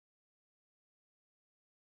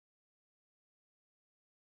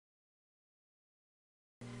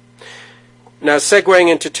Now,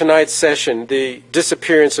 segueing into tonight's session, the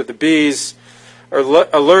disappearance of the bees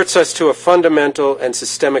alerts us to a fundamental and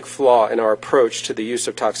systemic flaw in our approach to the use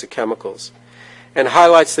of toxic chemicals, and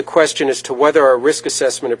highlights the question as to whether our risk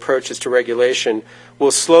assessment approaches to regulation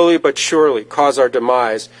will slowly but surely cause our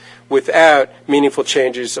demise without meaningful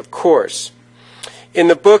changes of course. In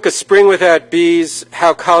the book, A Spring Without Bees,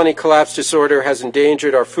 How Colony Collapse Disorder Has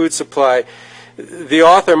Endangered Our Food Supply, the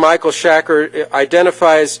author, Michael Shacker,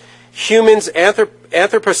 identifies humans'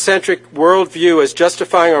 anthropocentric worldview as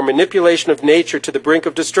justifying our manipulation of nature to the brink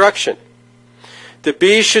of destruction. The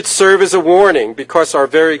bees should serve as a warning because our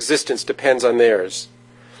very existence depends on theirs.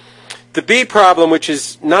 The bee problem, which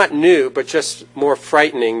is not new but just more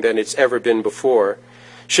frightening than it's ever been before,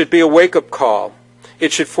 should be a wake-up call.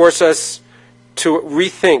 It should force us to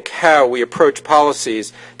rethink how we approach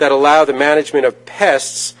policies that allow the management of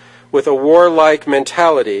pests with a warlike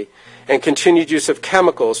mentality and continued use of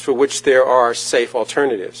chemicals for which there are safe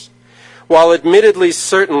alternatives. While admittedly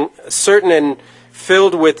uncertain and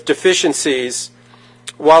filled with deficiencies,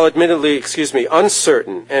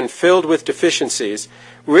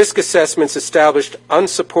 risk assessments established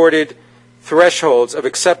unsupported thresholds of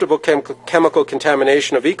acceptable chemical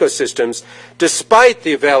contamination of ecosystems despite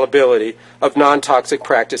the availability of non-toxic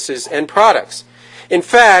practices and products. In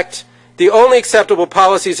fact, the only acceptable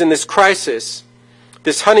policies in this crisis,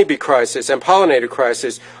 this honeybee crisis and pollinator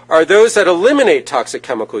crisis, are those that eliminate toxic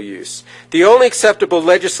chemical use. The only acceptable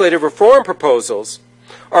legislative reform proposals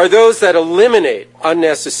are those that eliminate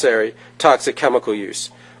unnecessary toxic chemical use.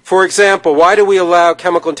 For example, why do we allow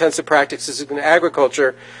chemical-intensive practices in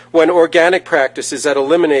agriculture when organic practices that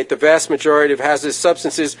eliminate the vast majority of hazardous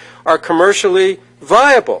substances are commercially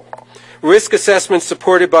viable? Risk assessments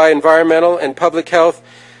supported by environmental and public health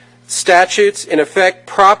statutes, in effect,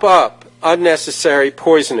 prop up unnecessary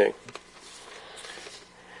poisoning.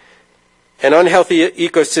 An unhealthy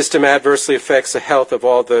ecosystem adversely affects the health of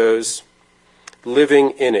all those living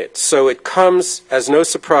in it. So it comes as no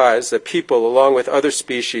surprise that people, along with other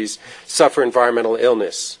species, suffer environmental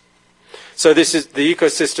illness. So the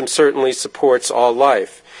ecosystem certainly supports all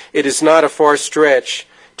life. It is not a far stretch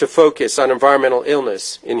to focus on environmental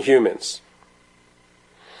illness in humans.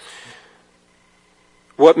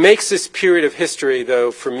 What makes this period of history,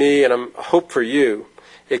 though, for me, and I hope for you,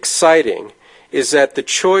 exciting, is that the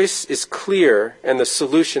choice is clear and the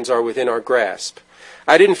solutions are within our grasp.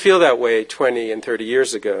 I didn't feel that way 20 and 30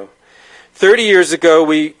 years ago. 30 years ago,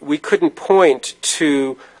 we couldn't point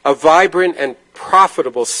to a vibrant and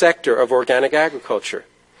profitable sector of organic agriculture.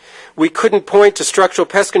 We couldn't point to structural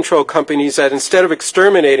pest control companies that, instead of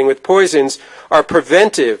exterminating with poisons, are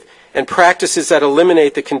preventive and practices that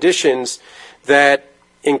eliminate the conditions that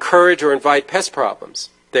encourage or invite pest problems.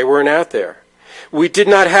 They weren't out there. We did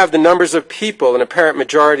not have the numbers of people, an apparent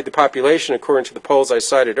majority of the population, according to the polls I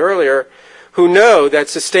cited earlier, who know that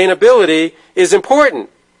sustainability is important,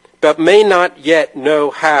 but may not yet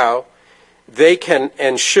know how they can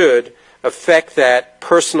and should affect that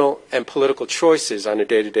personal and political choices on a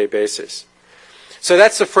day-to-day basis. So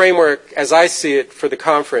that's the framework as I see it for the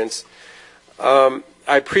conference. I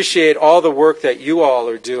appreciate all the work that you all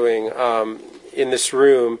are doing in this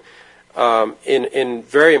room in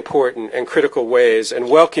very important and critical ways, and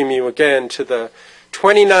welcome you again to the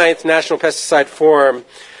 29th National Pesticide Forum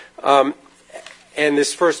and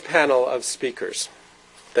this first panel of speakers.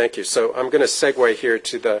 Thank you. So I'm going to segue here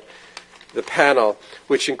to the panel,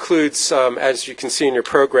 which includes, as you can see in your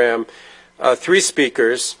program, three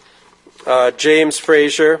speakers, James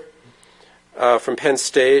Frazier from Penn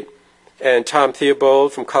State, and Tom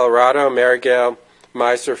Theobald from Colorado, Marygael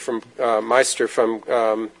Meister from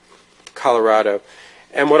Colorado.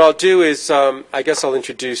 And what I'll do is, I guess I'll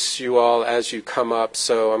introduce you all as you come up,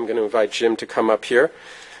 so I'm going to invite Jim to come up here.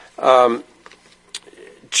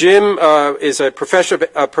 Jim is a professor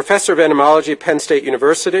of entomology at Penn State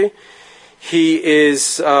University. He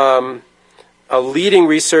is a leading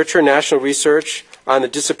researcher, national research, on the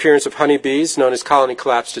disappearance of honeybees, known as colony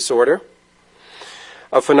collapse disorder,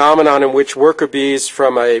 a phenomenon in which worker bees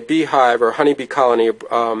from a beehive or honeybee colony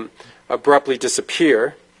abruptly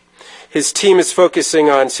disappear. His team is focusing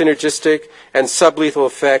on synergistic and sublethal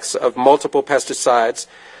effects of multiple pesticides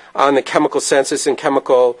on the chemical census and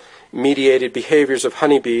chemical-mediated behaviors of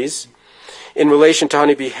honeybees in relation to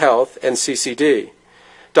honeybee health and CCD.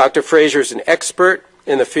 Dr. Frazier is an expert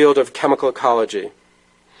in the field of chemical ecology.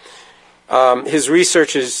 His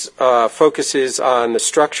research focuses on the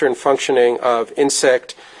structure and functioning of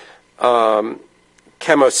insect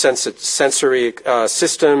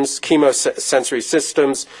chemosensory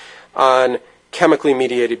systems on chemically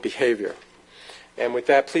mediated behavior. And with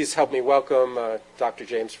that, please help me welcome Dr.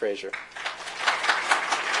 James Frazier.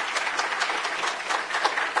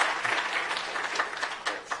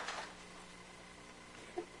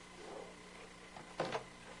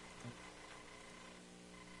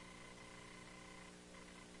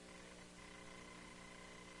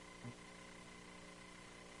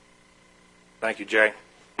 Thank you, Jay.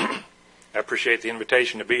 I appreciate the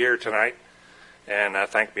invitation to be here tonight, and I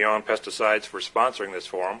thank Beyond Pesticides for sponsoring this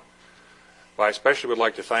forum. Well, I especially would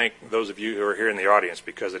like to thank those of you who are here in the audience,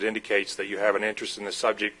 because it indicates that you have an interest in this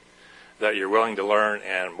subject, that you're willing to learn,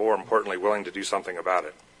 and more importantly, willing to do something about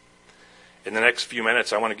it. In the next few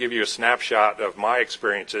minutes, I want to give you a snapshot of my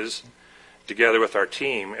experiences together with our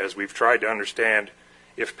team as we've tried to understand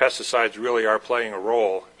if pesticides really are playing a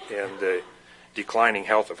role in the declining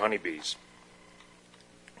health of honeybees.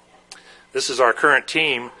 This is our current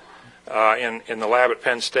team in the lab at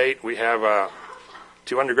Penn State. We have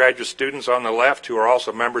 2 undergraduate students on the left who are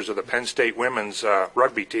also members of the Penn State women's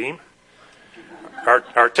rugby team.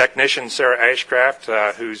 Our technician, Sarah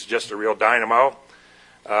Ashcraft, who's just a real dynamo.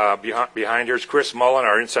 Behind her is Chris Mullen,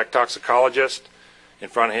 our insect toxicologist. In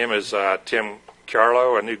front of him is Tim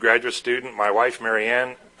Carlo, a new graduate student. My wife,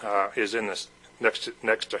 Marianne, is in this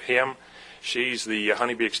next to him. She's the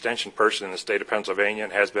honeybee extension person in the state of Pennsylvania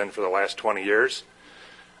and has been for the last 20 years.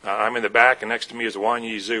 I'm in the back, and next to me is Wang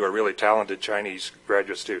Yi Zhu, a really talented Chinese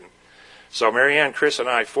graduate student. So Marianne, Chris, and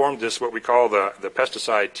I formed this, what we call the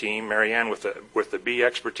pesticide team. Marianne with the bee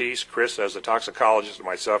expertise, Chris as a toxicologist, and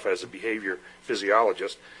myself as a behavior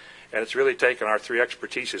physiologist. And it's really taken our 3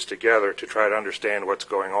 expertises together to try to understand what's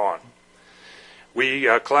going on. We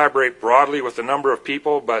collaborate broadly with a number of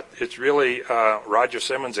people, but it's really Roger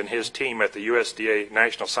Simmons and his team at the USDA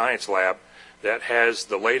National Science Lab that has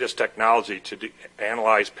the latest technology to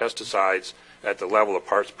analyze pesticides at the level of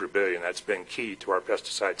parts per billion. That's been key to our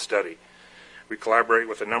pesticide study. We collaborate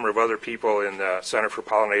with a number of other people in the Center for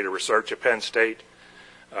Pollinator Research at Penn State,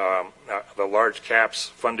 the large CAPS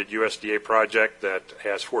funded USDA project that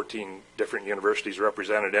has 14 different universities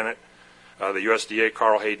represented in it. The USDA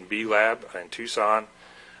Carl Hayden Bee Lab in Tucson.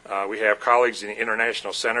 We have colleagues in the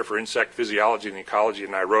International Center for Insect Physiology and Ecology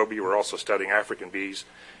in Nairobi. We're also studying African bees.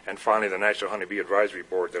 And finally, the National Honeybee Advisory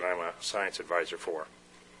Board that I'm a science advisor for.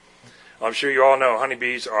 I'm sure you all know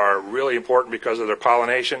honeybees are really important because of their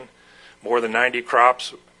pollination. More than 90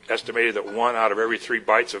 crops, estimated that 1 out of every 3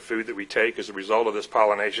 bites of food that we take is a result of this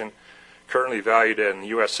pollination, currently valued in the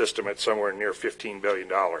U.S. system at somewhere near $15 billion.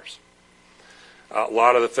 A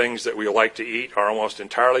lot of the things that we like to eat are almost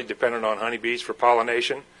entirely dependent on honeybees for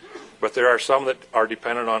pollination, but there are some that are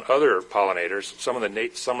dependent on other pollinators. Some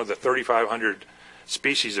of the 3,500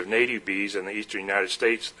 species of native bees in the eastern United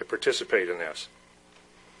States that participate in this.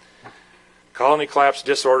 Colony collapse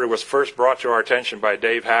disorder was first brought to our attention by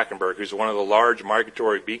Dave Hackenberg, who's one of the large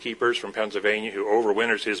migratory beekeepers from Pennsylvania who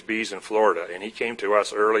overwinters his bees in Florida. And he came to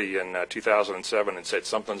us early in 2007 and said,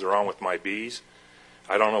 "Something's wrong with my bees.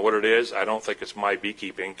 I don't know what it is. I don't think it's my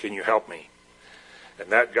beekeeping. Can you help me?" And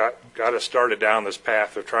that got us started down this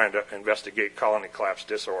path of trying to investigate colony collapse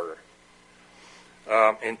disorder.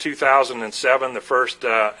 In 2007, the first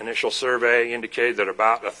initial survey indicated that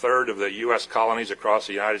about 1/3 of the U.S. colonies across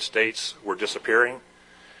the United States were disappearing,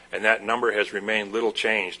 and that number has remained little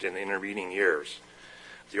changed in the intervening years.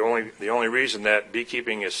 The only reason that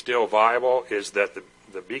beekeeping is still viable is that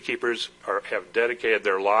the beekeepers have dedicated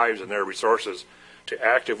their lives and their resources to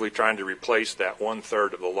actively trying to replace that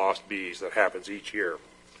 1/3 of the lost bees that happens each year.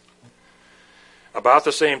 About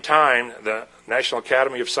the same time, the National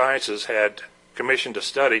Academy of Sciences had commissioned a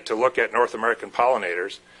study to look at North American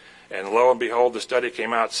pollinators, and lo and behold, the study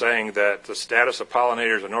came out saying that the status of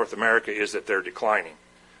pollinators in North America is that they're declining.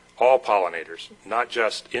 All pollinators, not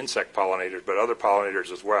just insect pollinators, but other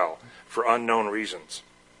pollinators as well, for unknown reasons.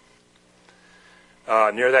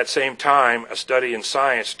 Near that same time, a study in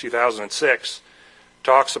Science, 2006,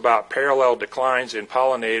 talks about parallel declines in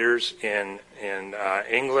pollinators in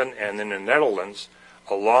England and in the Netherlands,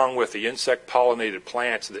 along with the insect-pollinated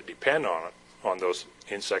plants that depend on those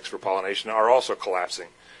insects for pollination, are also collapsing.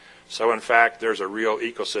 So in fact, there's a real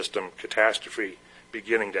ecosystem catastrophe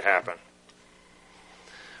beginning to happen.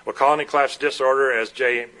 Well, colony collapse disorder, as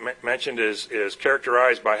Jay mentioned, is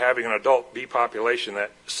characterized by having an adult bee population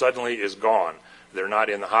that suddenly is gone. They're not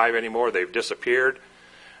in the hive anymore. They've disappeared.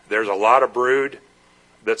 There's a lot of brood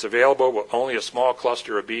that's available with only a small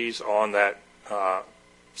cluster of bees on that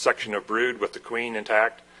section of brood with the queen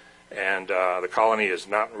intact, and the colony is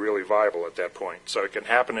not really viable at that point. So it can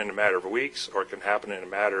happen in a matter of weeks, or it can happen in a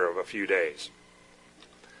matter of a few days.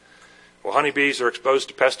 Well, honeybees are exposed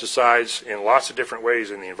to pesticides in lots of different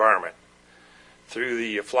ways in the environment. Through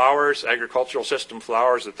the flowers, agricultural system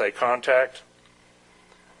flowers that they contact,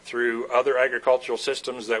 through other agricultural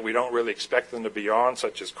systems that we don't really expect them to be on,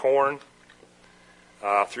 such as corn,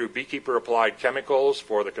 through beekeeper-applied chemicals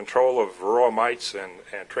for the control of varroa mites and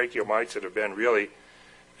tracheal mites that have been really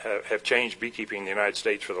have changed beekeeping in the United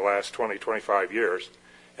States for the last 20, 25 years,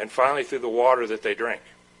 and finally through the water that they drink.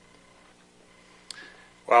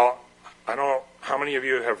 Well, I don't know how many of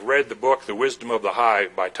you have read the book The Wisdom of the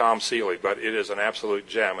Hive by Tom Seeley, but it is an absolute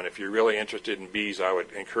gem, and if you're really interested in bees, I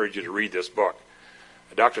would encourage you to read this book.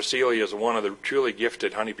 Dr. Seeley is one of the truly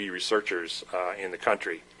gifted honeybee researchers in the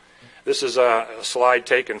country. This is a slide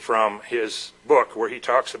taken from his book where he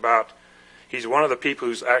talks about, he's one of the people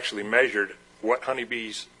who's actually measured what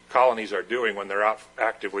honeybees colonies are doing when they're out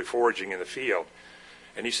actively foraging in the field.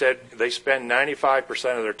 And he said they spend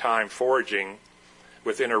 95% of their time foraging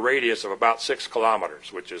within a radius of about 6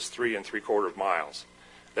 kilometers, which is 3 3/4 miles.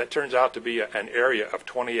 That turns out to be an area of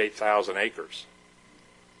 28,000 acres.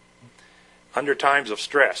 Under times of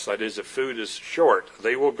stress, that is, if food is short,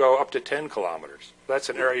 they will go up to 10 kilometers. That's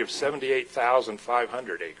an area of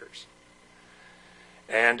 78,500 acres.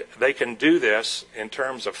 And they can do this in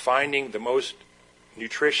terms of finding the most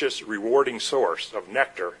nutritious, rewarding source of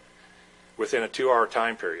nectar within a 2-hour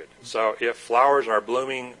time period. So if flowers are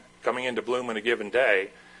blooming, coming into bloom in a given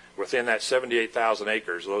day, within that 78,000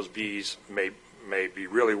 acres, those bees may be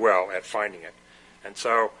really well at finding it. And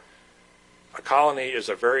so a colony is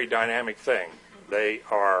a very dynamic thing. They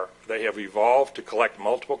have evolved to collect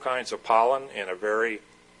multiple kinds of pollen in a very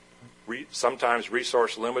sometimes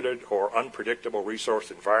resource limited or unpredictable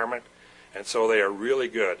resource environment, and so they are really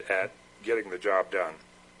good at getting the job done.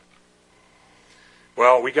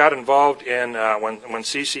 Well, we got involved in, when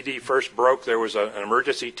CCD first broke, there was an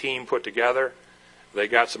emergency team put together. They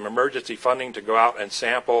got some emergency funding to go out and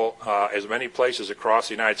sample as many places across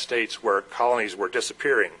the United States where colonies were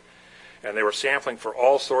disappearing. And they were sampling for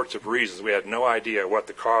all sorts of reasons. We had no idea what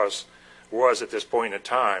the cause was at this point in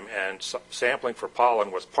time, and sampling for pollen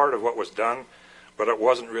was part of what was done, but it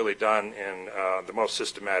wasn't really done in the most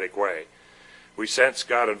systematic way. We since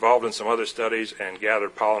got involved in some other studies and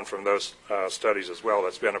gathered pollen from those studies as well.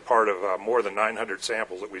 That's been a part of more than 900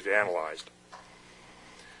 samples that we've analyzed.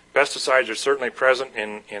 Pesticides are certainly present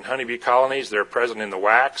in honeybee colonies. They're present in the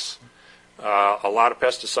wax. A lot of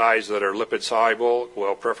pesticides that are lipid soluble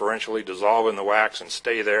will preferentially dissolve in the wax and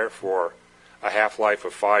stay there for a half-life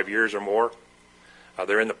of 5 years or more.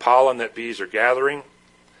 They're in the pollen that bees are gathering.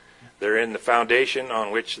 They're in the foundation on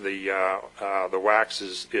which the wax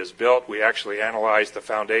is built. We actually analyzed the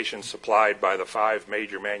foundation supplied by the 5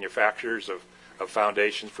 major manufacturers of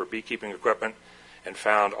foundations for beekeeping equipment and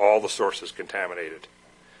found all the sources contaminated.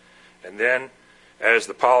 And then, as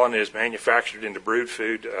the pollen is manufactured into brood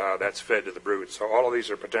food, that's fed to the brood. So all of these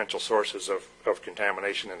are potential sources of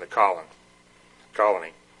contamination in the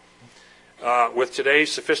colony. With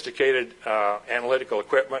today's sophisticated analytical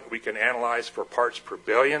equipment, we can analyze for parts per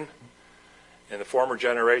billion. In the former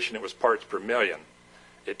generation, it was parts per million.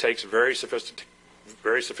 It takes very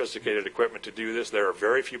sophisticated equipment to do this. There are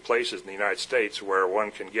very few places in the United States where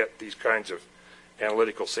one can get these kinds of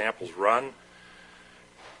analytical samples run.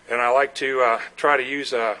 And I like to try to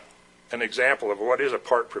use an example of what is a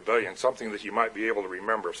part per billion, something that you might be able to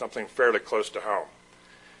remember, something fairly close to home.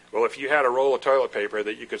 Well, if you had a roll of toilet paper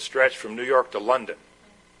that you could stretch from New York to London,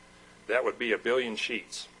 that would be 1 billion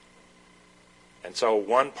sheets. And so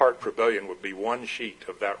 1 part per billion would be 1 sheet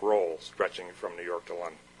of that roll stretching from New York to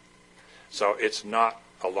London. So it's not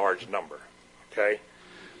a large number, okay?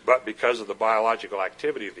 But because of the biological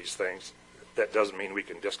activity of these things, that doesn't mean we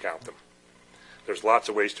can discount them. There's lots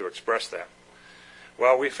of ways to express that.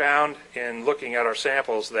 Well, we found in looking at our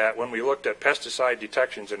samples that when we looked at pesticide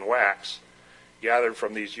detections in wax gathered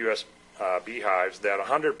from these U.S. beehives, that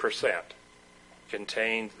 100%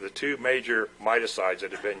 contained the 2 major miticides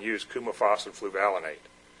that have been used, coumaphos and fluvalinate,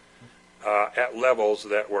 at levels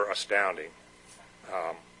that were astounding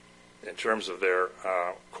in terms of their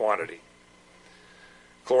quantity.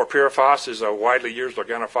 Chlorpyrifos is a widely used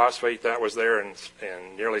organophosphate that was there in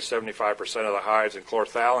nearly 75% of the hives, and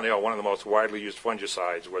chlorthalonil, one of the most widely used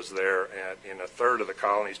fungicides, was there in 1/3 of the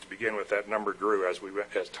colonies to begin with. That number grew as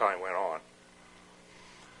time went on.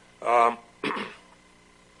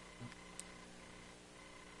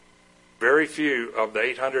 Very few of the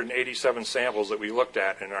 887 samples that we looked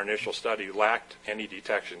at in our initial study lacked any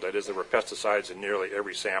detection. That is, there were pesticides in nearly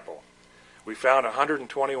every sample. We found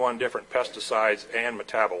 121 different pesticides and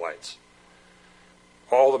metabolites.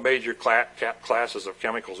 All the major classes of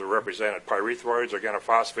chemicals are represented: pyrethroids,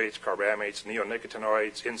 organophosphates, carbamates,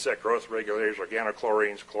 neonicotinoids, insect growth regulators,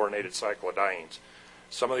 organochlorines, chlorinated cyclodienes.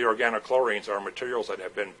 Some of the organochlorines are materials that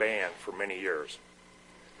have been banned for many years.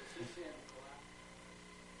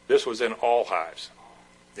 This was in all hives.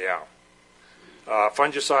 Yeah.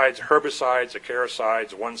 Fungicides, herbicides,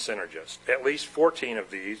 acaricides, 1 synergist. At least 14 of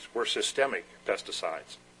these were systemic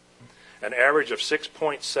pesticides. An average of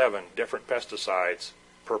 6.7 different pesticides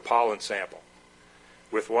per pollen sample,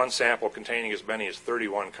 with 1 sample containing as many as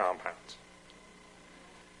 31 compounds.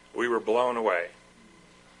 We were blown away.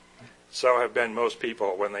 So have been most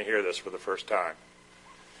people when they hear this for the first time.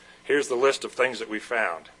 Here's the list of things that we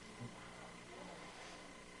found.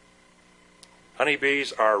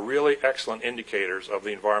 Honeybees are really excellent indicators of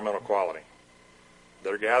the environmental quality.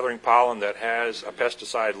 They're gathering pollen that has a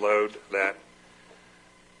pesticide load that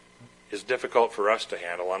is difficult for us to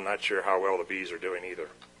handle. I'm not sure how well the bees are doing either.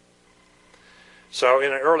 So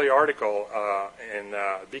in an early article in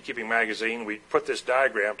Beekeeping Magazine, we put this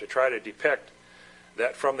diagram to try to depict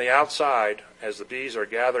that from the outside, as the bees are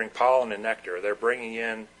gathering pollen and nectar, they're bringing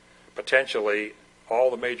in potentially all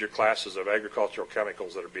the major classes of agricultural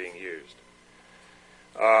chemicals that are being used.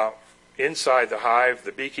 Inside the hive,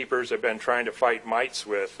 the beekeepers have been trying to fight mites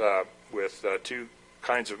with two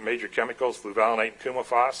kinds of major chemicals, fluvalinate and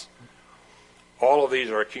coumaphos. All of these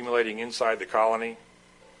are accumulating inside the colony.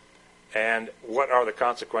 And what are the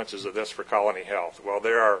consequences of this for colony health? Well,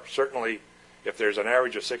 there are certainly, if there's an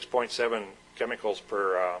average of 6.7 chemicals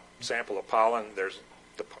per sample of pollen, there's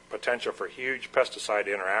the potential for huge pesticide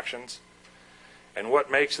interactions. And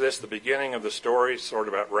what makes this the beginning of the story, sort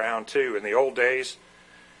of at round two, in the old days,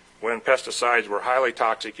 when pesticides were highly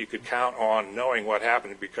toxic, you could count on knowing what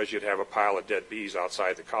happened because you'd have a pile of dead bees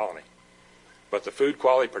outside the colony. But the Food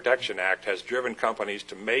Quality Protection Act has driven companies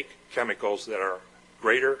to make chemicals that are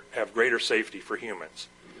have greater safety for humans.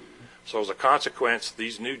 So as a consequence,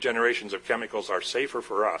 these new generations of chemicals are safer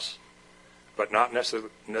for us, but not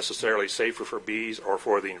necessarily safer for bees or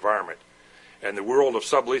for the environment. And the world of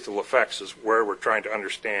sublethal effects is where we're trying to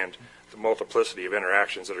understand the multiplicity of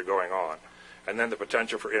interactions that are going on, and then the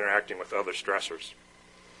potential for interacting with other stressors.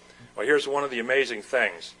 Well, here's one of the amazing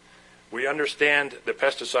things. We understand that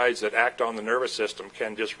pesticides that act on the nervous system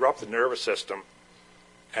can disrupt the nervous system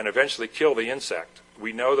and eventually kill the insect.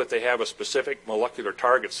 We know that they have a specific molecular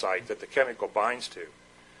target site that the chemical binds to,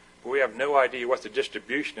 but we have no idea what the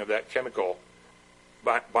distribution of that chemical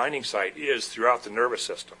binding site is throughout the nervous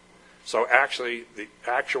system. So actually, the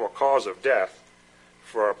actual cause of death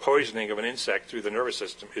for a poisoning of an insect through the nervous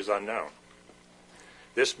system is unknown.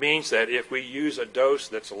 This means that if we use a dose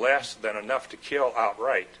that's less than enough to kill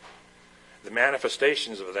outright, the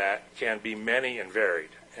manifestations of that can be many and varied.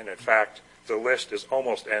 And in fact, the list is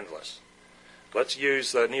almost endless. Let's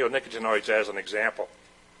use the neonicotinoids as an example.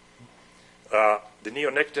 The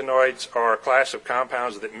neonicotinoids are a class of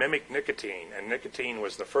compounds that mimic nicotine, and nicotine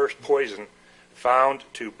was the first poison found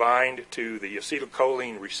to bind to the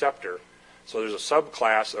acetylcholine receptor. So there's a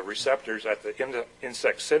subclass of receptors at the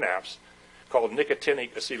insect synapse called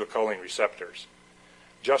nicotinic acetylcholine receptors.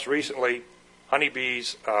 Just recently,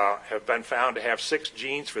 honeybees have been found to have 6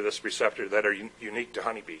 genes for this receptor that are unique to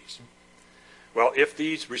honeybees. Well, if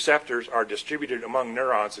these receptors are distributed among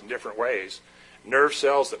neurons in different ways, nerve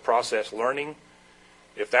cells that process learning,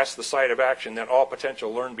 if that's the site of action, then all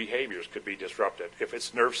potential learned behaviors could be disrupted. If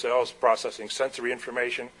it's nerve cells processing sensory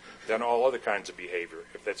information, then all other kinds of behavior.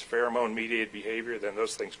 If it's pheromone-mediated behavior, then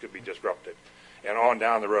those things could be disrupted, and on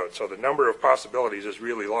down the road. So the number of possibilities is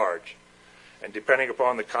really large. And depending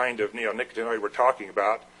upon the kind of neonicotinoid we're talking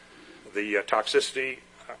about, the toxicity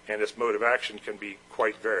and its mode of action can be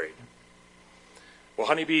quite varied. Well,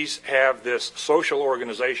 honeybees have this social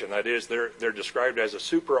organization. That is, they're described as a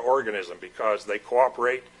supraorganism because they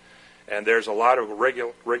cooperate, and there's a lot of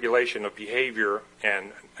regulation of behavior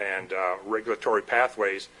and regulatory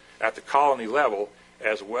pathways at the colony level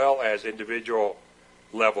as well as individual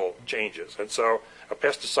level changes. And so a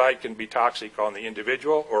pesticide can be toxic on the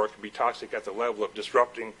individual, or it can be toxic at the level of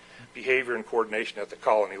disrupting behavior and coordination at the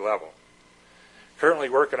colony level. Currently,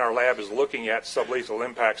 work in our lab is looking at sublethal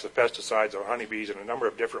impacts of pesticides on honeybees in a number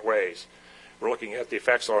of different ways. We're looking at the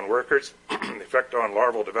effects on workers, the effect on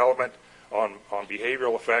larval development, on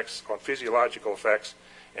behavioral effects, on physiological effects,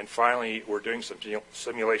 and finally, we're doing some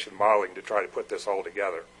simulation modeling to try to put this all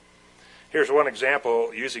together. Here's one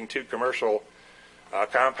example using 2 commercial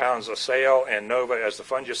compounds, Asail and Nova, as the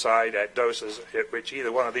fungicide at doses at which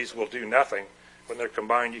either one of these will do nothing. When they're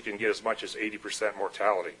combined, you can get as much as 80%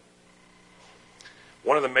 mortality.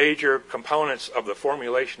 One of the major components of the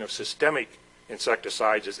formulation of systemic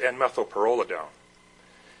insecticides is N-methylpyrrolidone.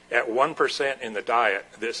 At 1% in the diet,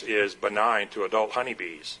 this is benign to adult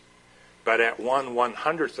honeybees. But at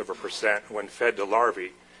 1/100% when fed to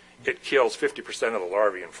larvae, it kills 50% of the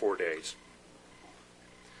larvae in 4 days.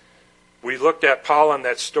 We looked at pollen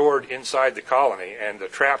that's stored inside the colony, and the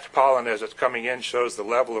trapped pollen as it's coming in shows the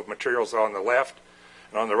level of materials on the left,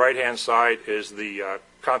 and on the right-hand side is the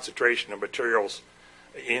concentration of materials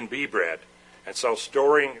in bee bread. And so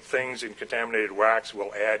storing things in contaminated wax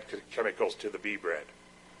will add chemicals to the bee bread.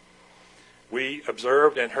 We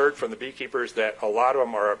observed and heard from the beekeepers that a lot of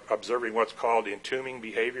them are observing what's called entombing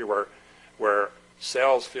behavior, where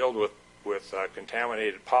cells filled with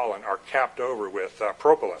contaminated pollen are capped over with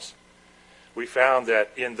propolis. We found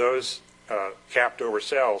that in those capped over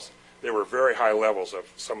cells, there were very high levels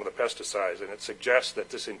of some of the pesticides, and it suggests that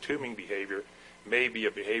this entombing behavior may be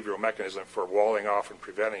a behavioral mechanism for walling off and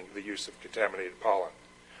preventing the use of contaminated pollen.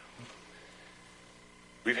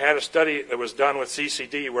 We've had a study that was done with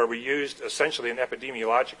CCD where we used essentially an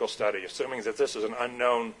epidemiological study, assuming that this is an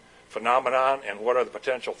unknown phenomenon and what are the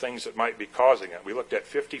potential things that might be causing it. We looked at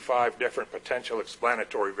 55 different potential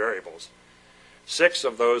explanatory variables. 6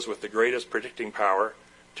 of those with the greatest predicting power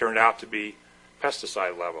turned out to be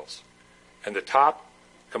pesticide levels. And the top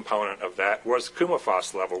component of that was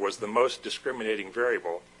coumaphos level, was the most discriminating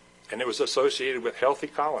variable, and it was associated with healthy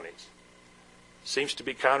colonies. Seems to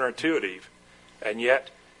be counterintuitive, and yet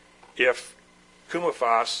if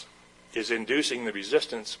coumaphos is inducing the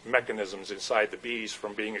resistance mechanisms inside the bees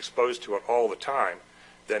from being exposed to it all the time,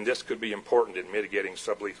 then this could be important in mitigating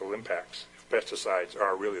sublethal impacts if pesticides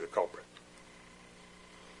are really the culprit.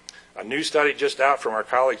 A new study just out from our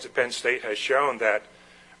colleagues at Penn State has shown that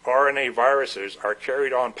RNA viruses are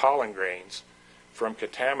carried on pollen grains from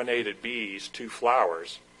contaminated bees to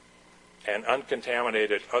flowers, and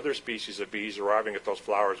uncontaminated other species of bees arriving at those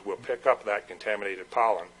flowers will pick up that contaminated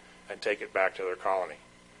pollen and take it back to their colony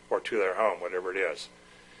or to their home, whatever it is.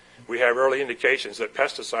 We have early indications that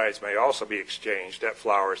pesticides may also be exchanged at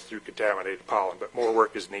flowers through contaminated pollen, but more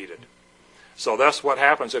work is needed. So thus what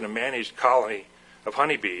happens in a managed colony of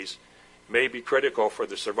honeybees may be critical for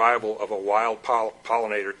the survival of a wild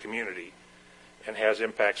pollinator community and has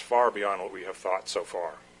impacts far beyond what we have thought so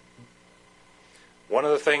far. One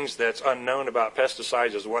of the things that's unknown about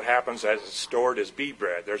pesticides is what happens as it's stored as bee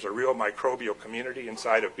bread. There's a real microbial community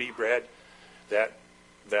inside of bee bread that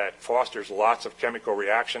fosters lots of chemical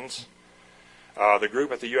reactions. The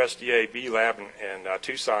group at the USDA Bee Lab in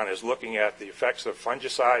Tucson is looking at the effects of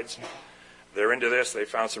fungicides. They're into this. They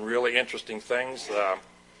found some really interesting things.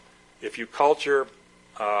 If you culture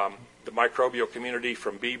the microbial community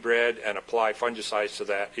from bee bread and apply fungicides to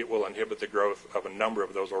that, it will inhibit the growth of a number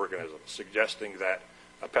of those organisms, suggesting that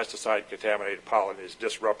a pesticide-contaminated pollen is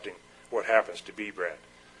disrupting what happens to bee bread.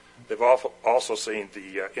 They've also seen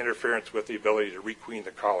the interference with the ability to requeen the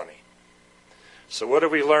colony. So what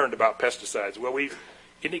have we learned about pesticides? Well, we've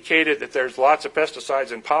indicated that there's lots of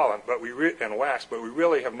pesticides in pollen and wax, but we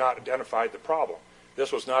really have not identified the problem.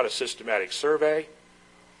 This was not a systematic survey.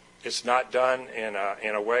 It's not done in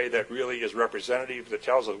a way that really is representative, that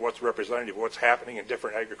tells us what's representative of what's happening in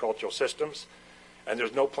different agricultural systems, and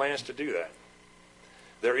there's no plans to do that.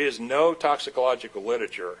 There is no toxicological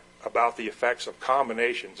literature about the effects of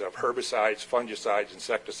combinations of herbicides, fungicides,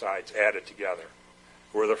 insecticides added together.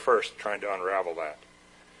 We're the first trying to unravel that.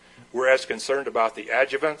 We're as concerned about the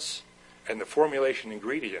adjuvants and the formulation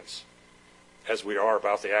ingredients as we are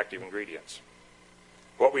about the active ingredients.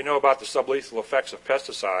 What we know about the sublethal effects of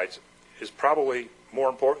pesticides is probably more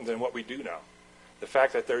important than what we do know. The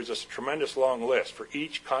fact that there's this tremendous long list for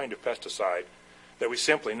each kind of pesticide that we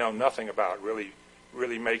simply know nothing about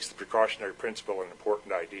really makes the precautionary principle an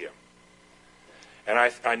important idea. And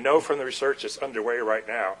I know from the research that's underway right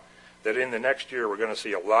now that in the next year we're going to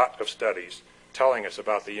see a lot of studies telling us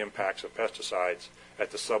about the impacts of pesticides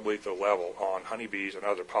at the sublethal level on honeybees and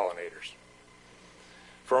other pollinators.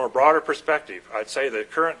 From a broader perspective, I'd say the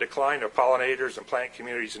current decline of pollinators and plant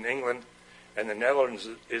communities in England and the Netherlands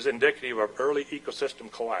is indicative of early ecosystem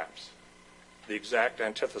collapse, the exact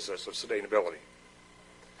antithesis of sustainability.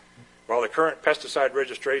 While the current pesticide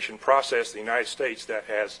registration process in the United States that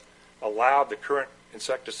has allowed the current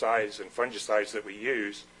insecticides and fungicides that we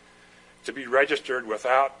use to be registered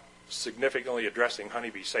without significantly addressing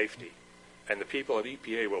honeybee safety, and the people at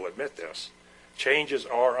EPA will admit this, changes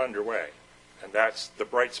are underway. And that's the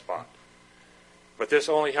bright spot. But this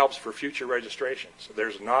only helps for future registrations.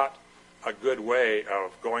 There's not a good way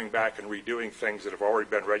of going back and redoing things that have already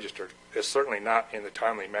been registered. It's certainly not in the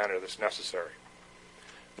timely manner that's necessary.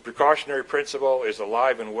 The precautionary principle is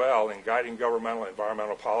alive and well in guiding governmental and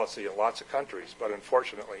environmental policy in lots of countries, but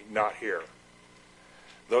unfortunately not here.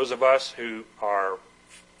 Those of us who are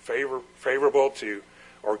favorable to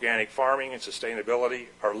organic farming and sustainability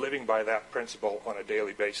are living by that principle on a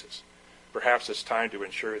daily basis. Perhaps it's time to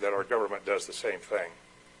ensure that our government does the same thing.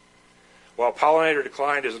 While pollinator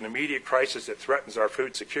decline is an immediate crisis that threatens our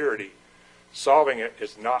food security, solving it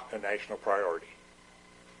is not a national priority.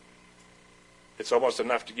 It's almost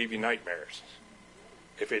enough to give you nightmares.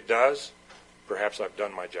 If it does, perhaps I've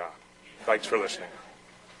done my job. Thanks for listening.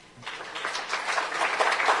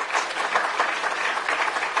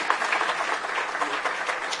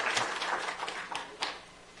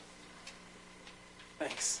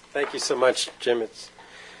 Thank you so much, Jim. It's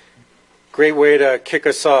a great way to kick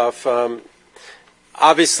us off.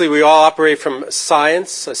 Obviously, we all operate from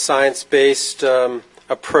science. A science-based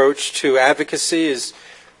approach to advocacy is,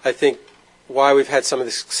 I think, why we've had some of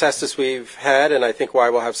the successes we've had, and I think why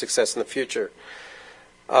we'll have success in the future.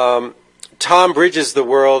 Tom bridges the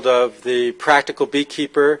world of the practical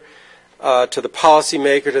beekeeper to the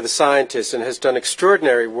policymaker to the scientist, and has done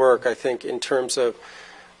extraordinary work, I think, in terms of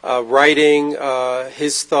writing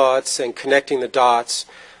his thoughts and connecting the dots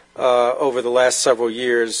over the last several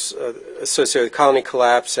years associated with colony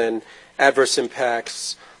collapse and adverse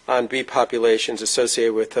impacts on bee populations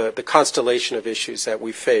associated with the constellation of issues that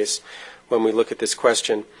we face when we look at this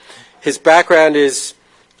question. His background is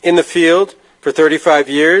in the field for 35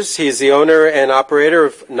 years. He is the owner and operator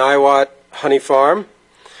of Niwot Honey Farm,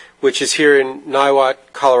 which is here in Niwot,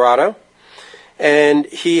 Colorado. And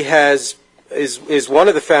he is one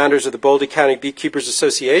of the founders of the Boulder County Beekeepers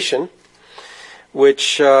Association,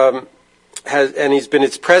 which and he's been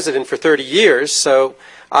its president for 30 years. So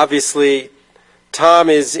obviously, Tom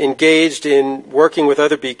is engaged in working with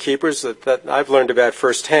other beekeepers that I've learned about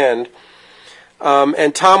firsthand.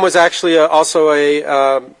 And Tom was actually also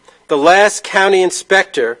the last county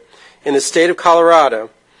inspector in the state of Colorado,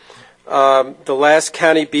 the last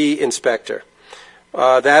county bee inspector.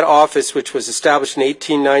 That office, which was established in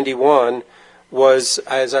 1891, was,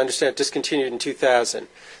 as I understand, discontinued in 2000.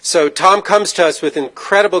 So Tom comes to us with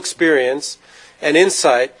incredible experience and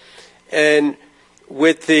insight, and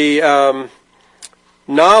with the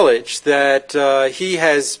knowledge that he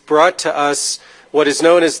has brought to us what is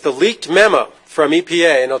known as the leaked memo from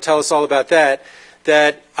EPA, and he'll tell us all about that,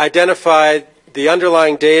 that identified the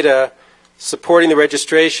underlying data supporting the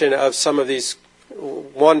registration of some of these,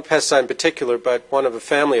 one pesticide in particular, but one of a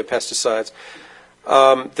family of pesticides,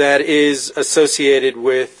 that is associated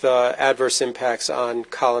with adverse impacts on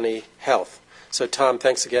colony health. So Tom,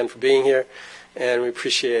 thanks again for being here, and we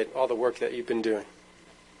appreciate all the work that you've been doing.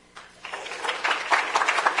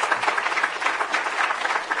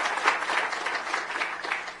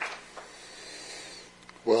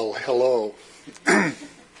 Well, hello.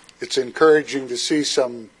 It's encouraging to see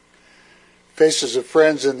some faces of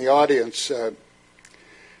friends in the audience.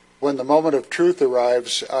 When the moment of truth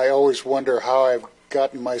arrives, I always wonder how I've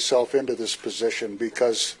gotten myself into this position,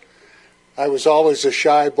 because I was always a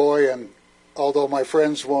shy boy, and although my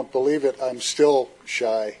friends won't believe it, I'm still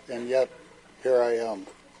shy, and yet here I am.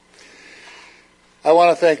 I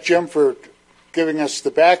want to thank Jim for giving us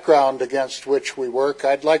the background against which we work.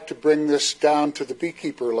 I'd like to bring this down to the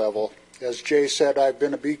beekeeper level. As Jay said, I've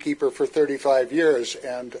been a beekeeper for 35 years,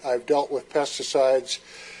 and I've dealt with pesticides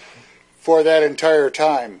for that entire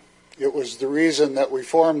time. It was the reason that we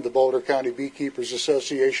formed the Boulder County Beekeepers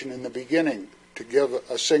Association in the beginning, to give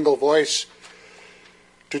a single voice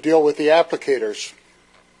to deal with the applicators.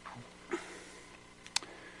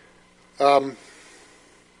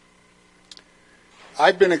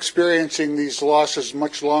 I've been experiencing these losses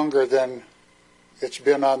much longer than it's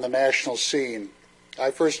been on the national scene. I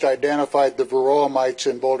first identified the varroa mites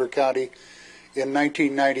in Boulder County in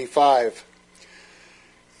 1995.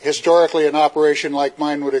 Historically, an operation like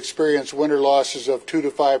mine would experience winter losses of 2 to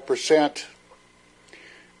 5%.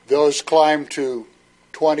 Those climbed to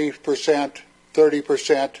 20%,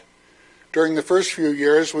 30%. During the first few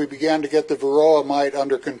years, we began to get the varroa mite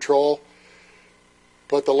under control,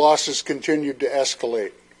 but the losses continued to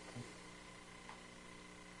escalate.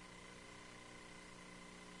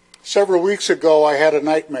 Several weeks ago, I had a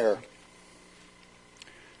nightmare.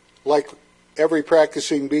 Like every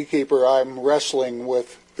practicing beekeeper, I'm wrestling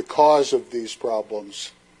with the cause of these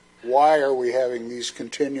problems. Why are we having these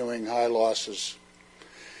continuing high losses?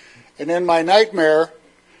 And in my nightmare,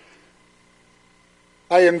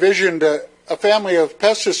 I envisioned a family of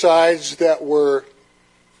pesticides that were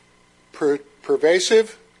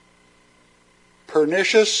pervasive,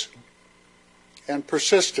 pernicious, and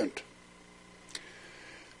persistent,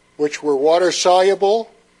 which were water-soluble,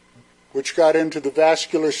 which got into the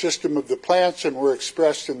vascular system of the plants and were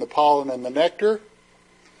expressed in the pollen and the nectar,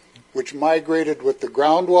 which migrated with the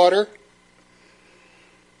groundwater,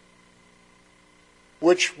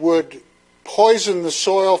 which would poison the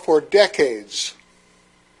soil for decades.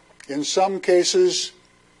 In some cases,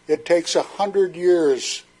 it takes 100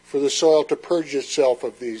 years for the soil to purge itself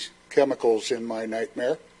of these chemicals in my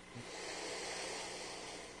nightmare.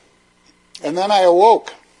 And then I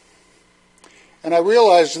awoke, and I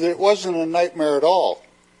realized that it wasn't a nightmare at all,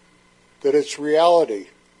 that it's reality.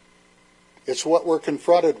 It's what we're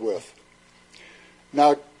confronted with.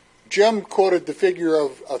 Now, Jim quoted the figure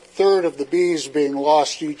of a third of the bees being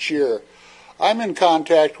lost each year. I'm in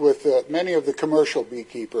contact with many of the commercial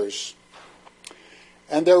beekeepers,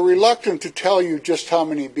 and they're reluctant to tell you just how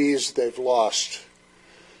many bees they've lost,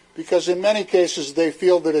 because in many cases they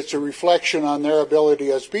feel that it's a reflection on their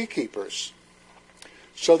ability as beekeepers.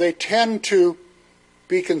 So they tend to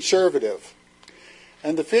be conservative.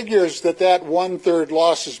 And the figures that 1/3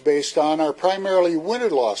 loss is based on are primarily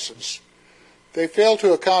winter losses. They fail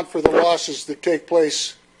to account for the losses that take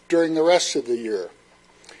place during the rest of the year.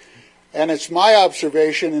 And it's my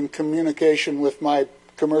observation in communication with my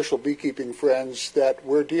commercial beekeeping friends that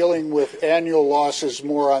we're dealing with annual losses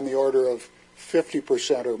more on the order of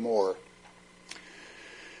 50% or more.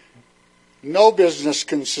 No business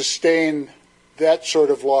can sustain that sort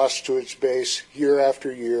of loss to its base year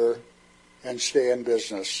after year and stay in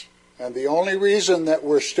business. And the only reason that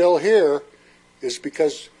we're still here is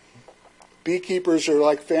because beekeepers are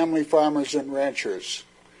like family farmers and ranchers.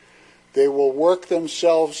 They will work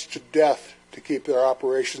themselves to death to keep their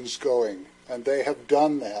operations going, and they have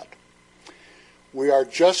done that. We are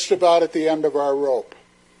just about at the end of our rope.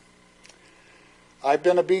 I've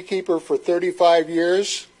been a beekeeper for 35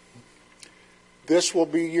 years. This will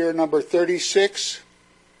be year number 36.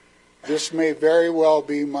 This may very well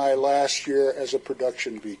be my last year as a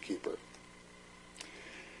production beekeeper.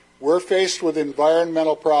 We're faced with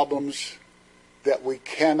environmental problems that we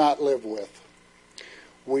cannot live with.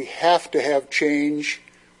 We have to have change.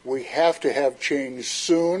 We have to have change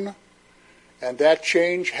soon, and that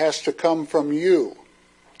change has to come from you.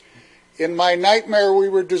 In my nightmare, we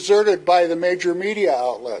were deserted by the major media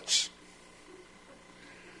outlets.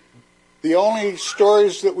 The only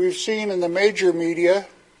stories that we've seen in the major media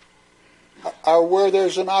are where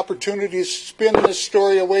there's an opportunity to spin this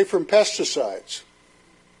story away from pesticides.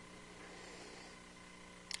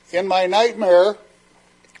 In my nightmare,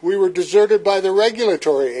 we were deserted by the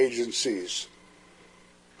regulatory agencies,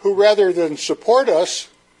 who rather than support us,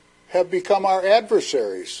 have become our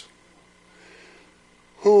adversaries,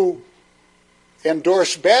 who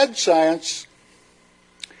endorse bad science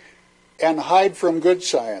and hide from good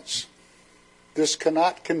science. This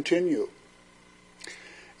cannot continue.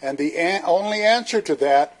 And the only answer to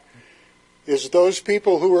that is those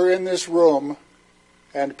people who are in this room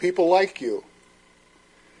and people like you.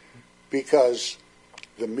 Because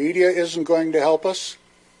the media isn't going to help us.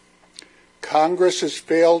 Congress has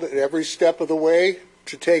failed at every step of the way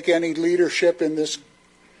to take any leadership in this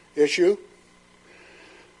issue.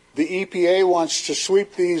 The EPA wants to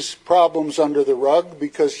sweep these problems under the rug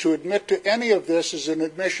because to admit to any of this is an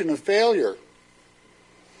admission of failure.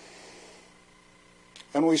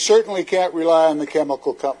 And we certainly can't rely on the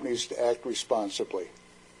chemical companies to act responsibly.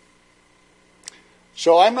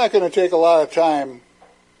 So I'm not going to take a lot of time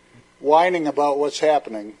whining about what's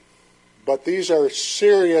happening, but these are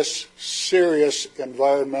serious, serious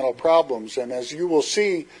environmental problems. And as you will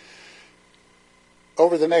see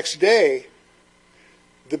over the next day,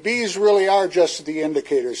 the bees really are just the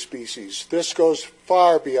indicator species. This goes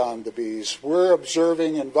far beyond the bees. We're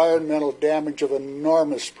observing environmental damage of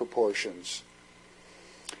enormous proportions.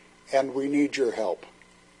 And we need your help.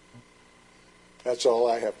 That's all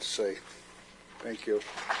I have to say. Thank you.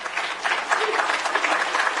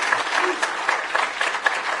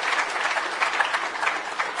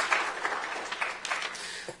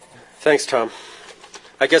 Thanks, Tom.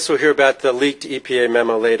 I guess we'll hear about the leaked EPA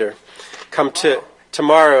memo later. Come to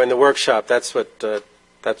tomorrow in the workshop. That's where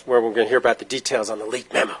we're going to hear about the details on the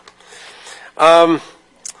leaked memo.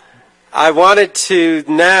 I wanted to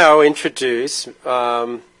now introduce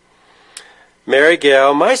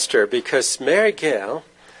Marygael Meister, because Marygael,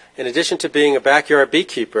 in addition to being a backyard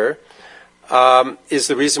beekeeper, is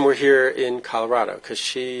the reason we're here in Colorado, because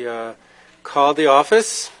she called the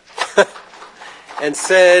office and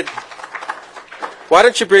said, why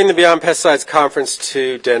don't you bring the Beyond Pesticides conference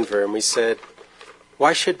to Denver? And we said,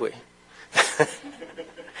 why should we?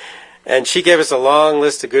 And she gave us a long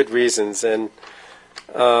list of good reasons, and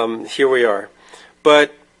here we are.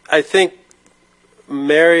 But I think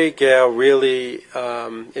Marygael really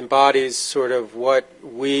embodies sort of what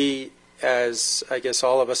we, as I guess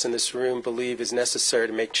all of us in this room, believe is necessary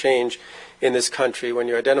to make change in this country. When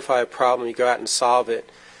you identify a problem, you go out and solve it,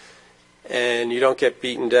 and you don't get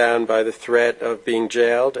beaten down by the threat of being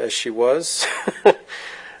jailed, as she was,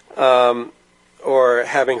 or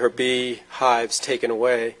having her bee hives taken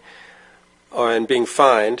away, and being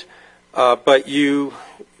fined. But you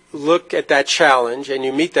look at that challenge, and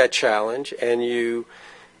you meet that challenge, and you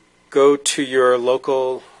go to your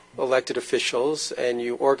local elected officials, and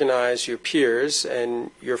you organize your peers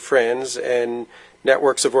and your friends and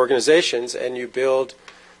networks of organizations, and you build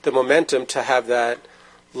the momentum to have that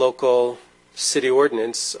local city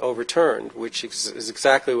ordinance overturned, which is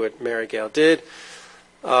exactly what Marygael did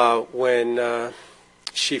when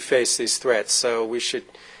she faced these threats. So we should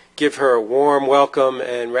give her a warm welcome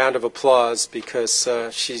and round of applause because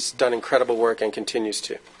she's done incredible work and continues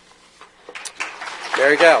to.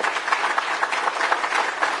 Marygael.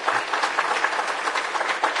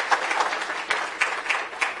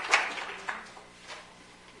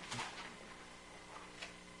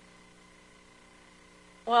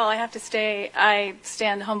 Well, I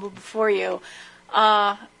stand humble before you.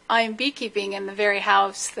 I'm beekeeping in the very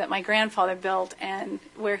house that my grandfather built and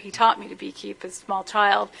where he taught me to beekeep as a small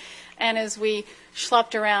child. And as we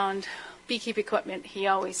schlepped around beekeep equipment, he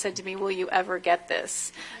always said to me, "Will you ever get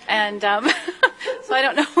this?" And so I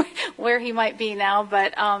don't know where he might be now,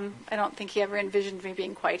 but I don't think he ever envisioned me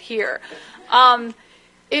being quite here.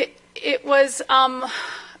 It was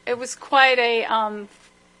quite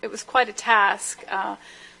a task.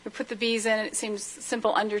 We put the bees in, and it seems a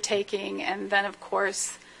simple undertaking, and then, of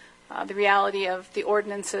course, the reality of the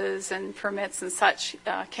ordinances and permits and such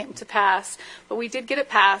came to pass. But we did get it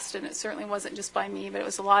passed, and it certainly wasn't just by me, but it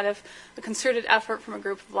was a concerted effort from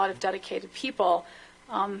a lot of dedicated people.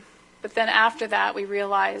 But then after that, we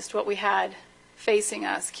realized what we had facing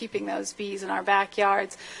us, keeping those bees in our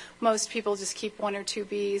backyards. Most people just keep 1 or 2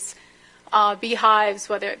 bees. Beehives,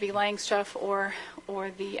 whether it be Langstroth or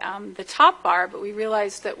the top bar, but we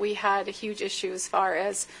realized that we had a huge issue as far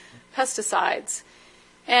as pesticides.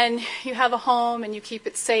 And you have a home and you keep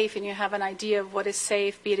it safe and you have an idea of what is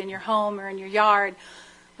safe, be it in your home or in your yard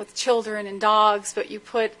with children and dogs, but you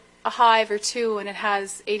put a hive or 2 and it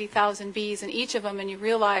has 80,000 bees in each of them, and you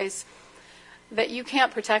realize that you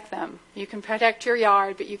can't protect them. You can protect your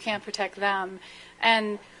yard, but you can't protect them.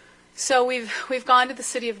 And so we've gone to the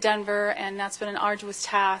city of Denver, and that's been an arduous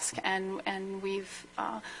task, and we've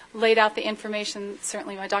laid out the information,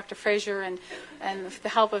 certainly by Dr. Frazier and with the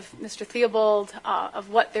help of Mr. Theobald, of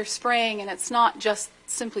what they're spraying. And it's not just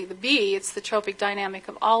simply the bee, it's the tropic dynamic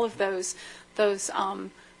of all of those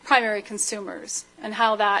primary consumers and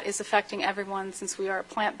how that is affecting everyone. Since we are a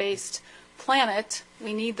plant-based planet,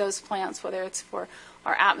 we need those plants, whether it's for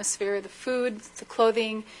our atmosphere, the food, the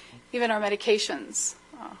clothing, even our medications.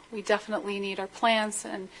 We definitely need our plants,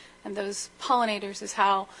 and those pollinators is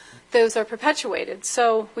how those are perpetuated.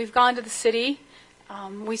 So we've gone to the city.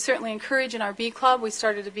 We certainly encourage in our bee club. We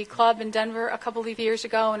started a bee club in Denver a couple of years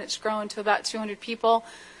ago, and it's grown to about 200 people.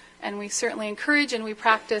 And we certainly encourage and we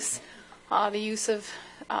practice the use of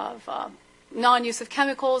non-use of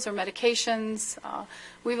chemicals or medications.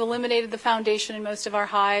 We've eliminated the foundation in most of our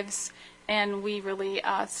hives, and we really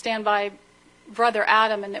stand by Brother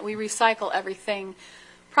Adam in that we recycle everything.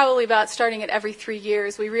 Probably about starting at every 3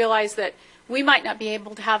 years. We realize that we might not be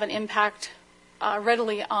able to have an impact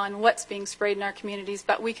readily on what's being sprayed in our communities,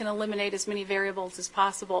 but we can eliminate as many variables as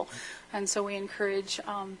possible. And so we encourage,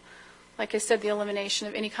 like I said, the elimination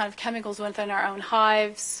of any kind of chemicals within our own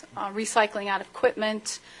hives, recycling out of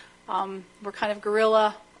equipment. We're kind of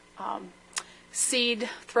guerrilla seed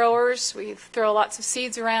throwers. We throw lots of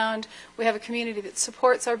seeds around. We have a community that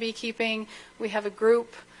supports our beekeeping. We have a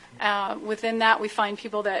group. Within that, we find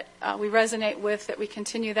people that we resonate with, that we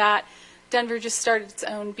continue that. Denver just started its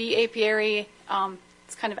own bee apiary.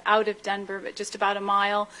 It's kind of out of Denver, but just about a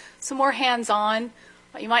mile. So more hands-on.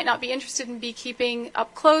 You might not be interested in beekeeping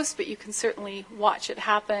up close, but you can certainly watch it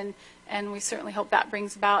happen, and we certainly hope that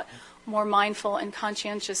brings about more mindful and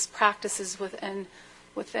conscientious practices within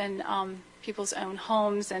people's own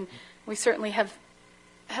homes. And we certainly have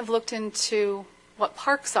looked into what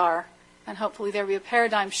parks are, and hopefully there will be a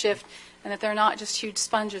paradigm shift, and that they're not just huge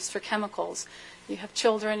sponges for chemicals. You have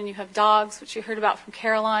children and you have dogs, which you heard about from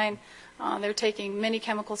Caroline. They're taking many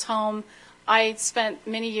chemicals home. I spent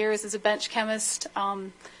many years as a bench chemist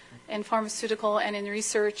in pharmaceutical and in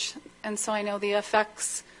research, and so I know the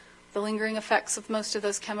effects, the lingering effects of most of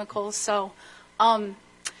those chemicals. So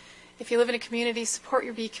if you live in a community, support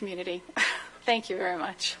your bee community. Thank you very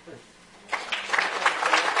much.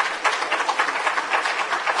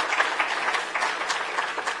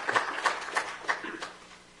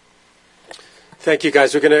 Thank you,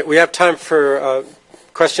 guys. We have time for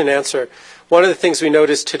question and answer. One of the things we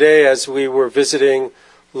noticed today as we were visiting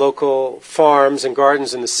local farms and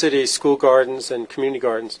gardens in the city, school gardens and community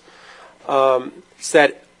gardens, is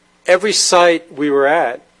that every site we were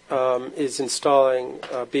at is installing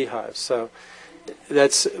beehives. So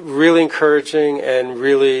that's really encouraging and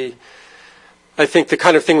really, I think, the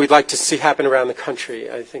kind of thing we'd like to see happen around the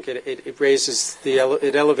country. I think it raises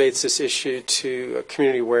it elevates this issue to a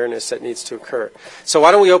community awareness that needs to occur. So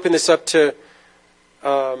why don't we open this up to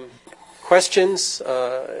questions.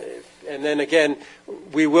 And then again,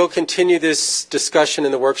 we will continue this discussion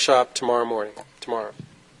in the workshop tomorrow morning. Tomorrow.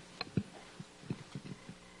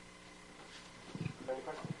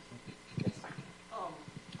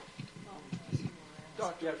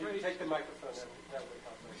 Take the microphone.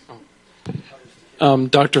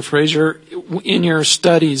 Dr. Frazier, in your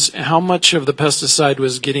studies, how much of the pesticide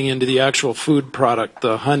was getting into the actual food product,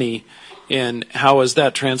 the honey, and how is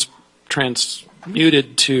that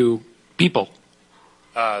transmuted to people?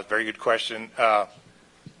 Very good question.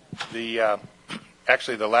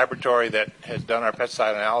 Actually, the laboratory that has done our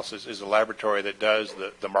pesticide analysis is a laboratory that does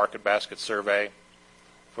the market basket survey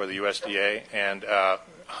for the USDA, and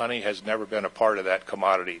honey has never been a part of that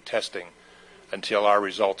commodity testing until our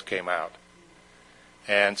results came out.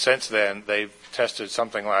 And since then, they've tested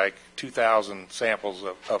something like 2,000 samples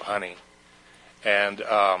of honey. And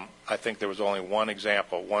I think there was only one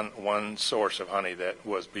example, one source of honey that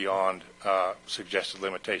was beyond suggested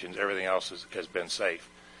limitations. Everything else has been safe.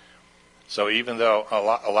 So even though a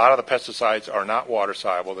lot of the pesticides are not water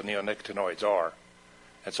soluble, the neonicotinoids are.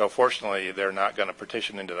 And so fortunately, they're not going to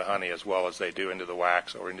partition into the honey as well as they do into the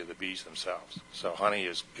wax or into the bees themselves. So honey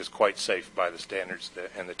is quite safe by the standards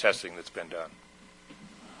and the testing that's been done.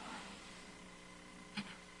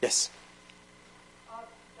 Yes. Dr.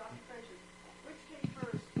 Frazier, which came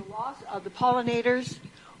first, the loss of the pollinators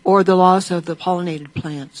or the loss of the pollinated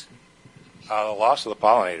plants? The loss of the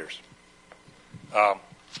pollinators.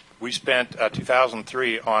 We spent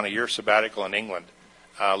 2003 on a year sabbatical in England.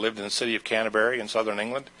 Lived in the city of Canterbury in southern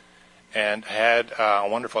England, and had a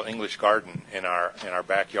wonderful English garden in our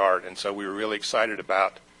backyard. And so we were really excited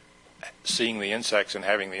about seeing the insects and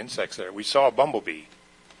having the insects there. We saw a bumblebee.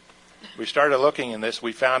 We started looking in this.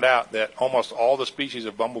 We found out that almost all the species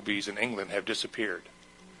of bumblebees in England have disappeared.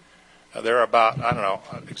 There are about, I don't know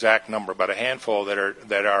exact number, but a handful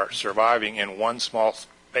that are surviving in one small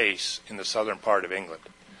space in the southern part of England.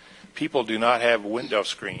 People do not have window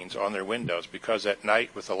screens on their windows because at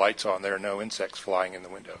night with the lights on there are no insects flying in the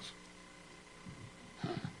windows.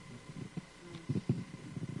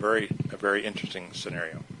 A very interesting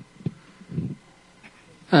scenario.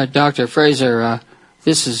 Dr. Frazier,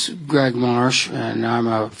 this is Greg Marsh, and I'm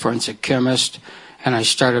a forensic chemist, and I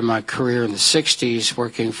started my career in the 60s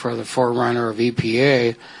working for the forerunner of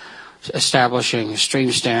EPA, establishing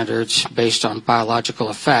stream standards based on biological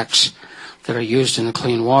effects that are used in the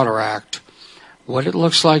Clean Water Act. What it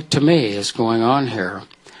looks like to me is going on here.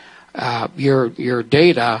 Your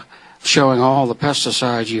data showing all the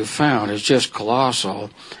pesticides you've found is just colossal.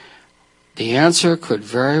 The answer could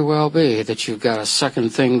very well be that you've got a second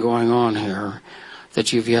thing going on here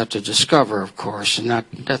that you've yet to discover, of course, and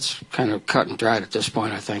that's kind of cut and dried at this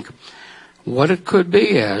point, I think. What it could be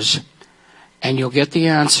is, and you'll get the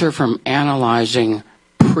answer from analyzing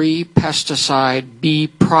pre-pesticide bee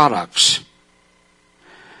products,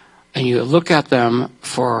 and you look at them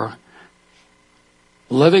for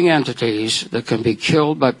living entities that can be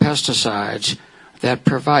killed by pesticides that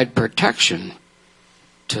provide protection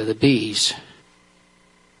to the bees.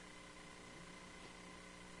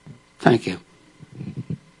 Thank you.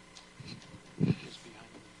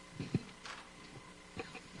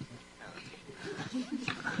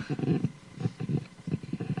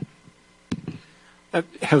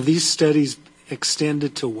 Have these studies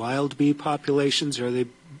extended to wild bee populations, or are they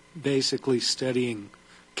basically studying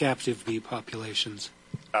captive bee populations?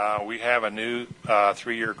 We have a new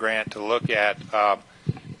 3-year grant to look at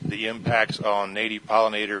the impacts on native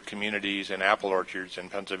pollinator communities and apple orchards in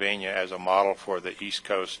Pennsylvania as a model for the East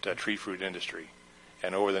Coast tree fruit industry.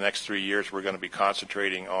 And over the next 3 years, we're going to be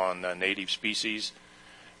concentrating on native species.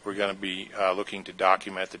 We're going to be looking to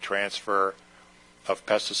document the transfer of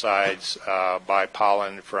pesticides by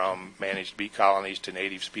pollen from managed bee colonies to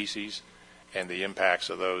native species, and the impacts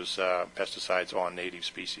of those pesticides on native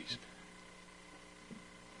species.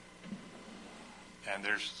 And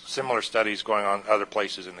there's similar studies going on other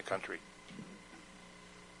places in the country.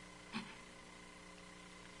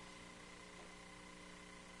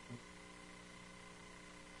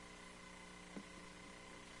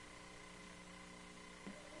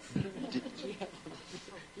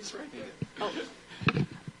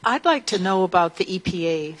 I'd like to know about the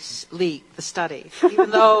EPA leak, the study, even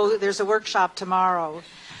though there's a workshop tomorrow.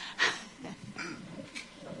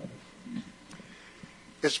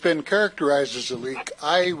 It's been characterized as a leak.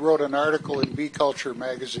 I wrote an article in Bee Culture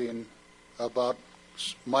magazine about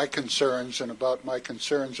my concerns and about my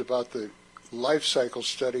concerns about the life cycle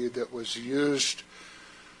study that was used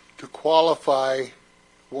to qualify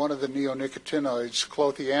one of the neonicotinoids,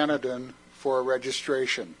 clothianidin, for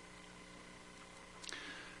registration.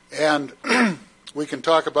 And we can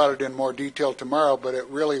talk about it in more detail tomorrow, but it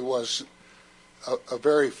really was a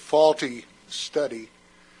very faulty study.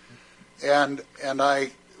 And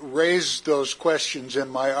I raised those questions in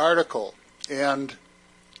my article. And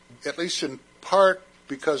at least in part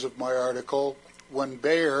because of my article, when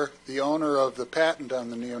Bayer, the owner of the patent on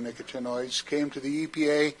the neonicotinoids, came to the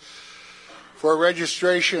EPA for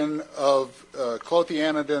registration of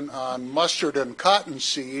clothianidin on mustard and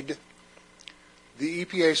cottonseed, the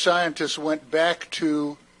EPA scientists went back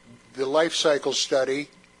to the life cycle study,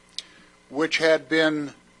 which had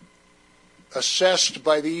been assessed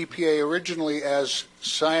by the EPA originally as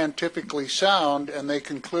scientifically sound, and they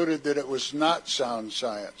concluded that it was not sound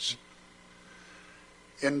science.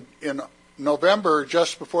 In November,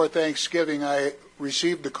 just before Thanksgiving, I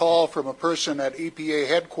received a call from a person at EPA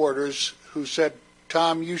headquarters who said,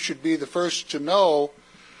 "Tom, you should be the first to know,"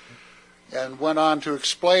 and went on to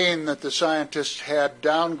explain that the scientists had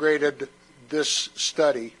downgraded this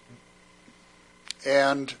study.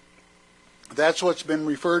 And that's what's been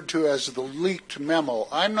referred to as the leaked memo.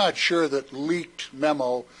 I'm not sure that leaked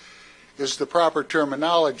memo is the proper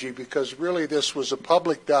terminology, because really this was a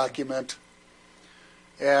public document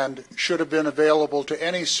and should have been available to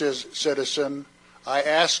any citizen. I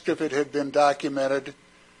asked if it had been documented.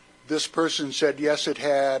 This person said yes, it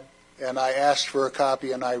had, and I asked for a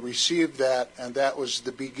copy, and I received that, and that was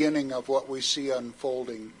the beginning of what we see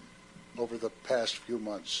unfolding over the past few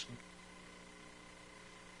months.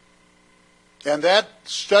 And that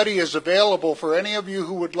study is available for any of you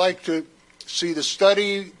who would like to see the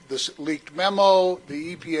study, the leaked memo,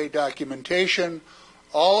 the EPA documentation.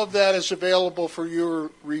 All of that is available for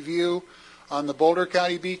your review on the Boulder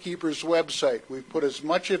County Beekeepers website. We've put as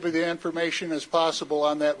much of the information as possible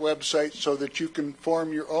on that website so that you can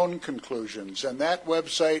form your own conclusions. And that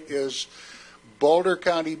website is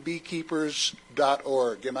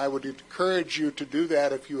bouldercountybeekeepers.org. And I would encourage you to do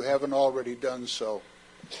that if you haven't already done so.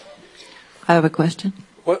 I have a question.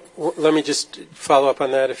 Let me just follow up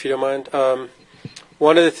on that, if you don't mind.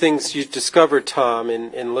 One of the things you discovered, Tom,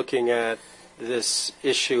 in looking at this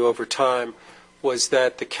issue over time was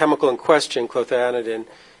that the chemical in question, clothianidin,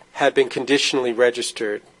 had been conditionally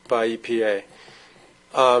registered by EPA.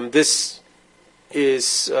 This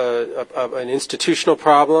is an institutional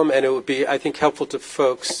problem, and it would be, I think, helpful to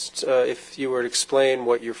folks if you were to explain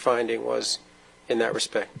what your finding was in that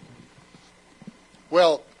respect.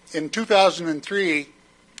 Well, in 2003,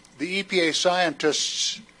 the EPA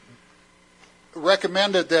scientists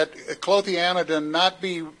recommended that clothianidin not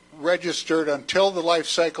be registered until the life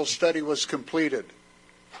cycle study was completed.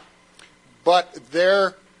 But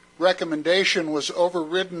their recommendation was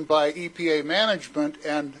overridden by EPA management,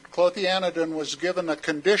 and clothianidin was given a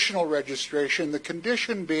conditional registration, the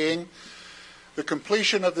condition being the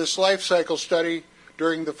completion of this life cycle study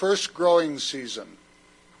during the first growing season.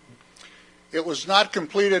 It was not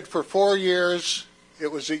completed for 4 years.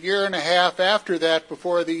 It was 1.5 years after that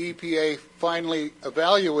before the EPA finally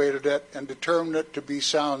evaluated it and determined it to be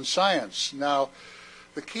sound science. Now,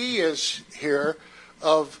 the key is here,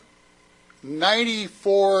 of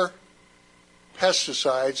 94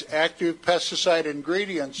 pesticides, active pesticide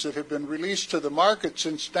ingredients that have been released to the market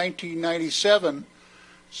since 1997,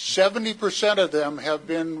 70% of them have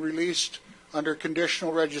been released under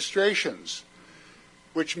conditional registrations,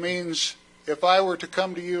 which means if I were to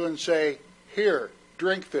come to you and say, "Here,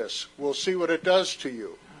 drink this, we'll see what it does to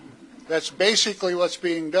you," that's basically what's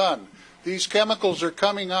being done. These chemicals are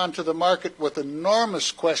coming onto the market with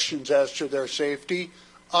enormous questions as to their safety,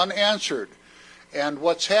 unanswered. And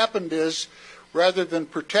what's happened is, rather than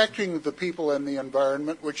protecting the people and the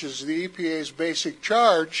environment, which is the EPA's basic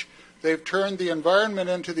charge, they've turned the environment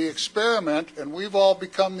into the experiment, and we've all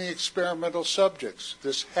become the experimental subjects.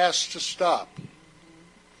 This has to stop.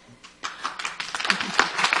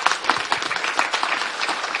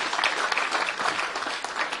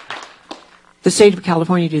 The state of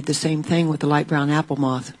California did the same thing with the light brown apple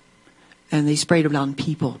moth, and they sprayed it on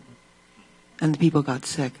people, and the people got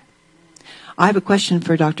sick. I have a question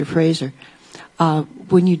for Dr. Frazier.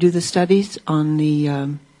 When you do the studies on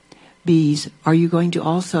the bees, are you going to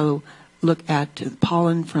also look at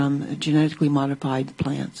pollen from genetically modified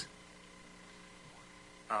plants?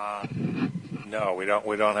 No, we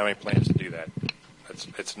don't have any plans to do that.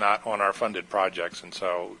 It's not on our funded projects, and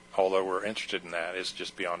so although we're interested in that, it's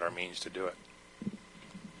just beyond our means to do it.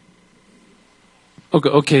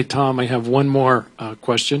 Okay, Tom, I have one more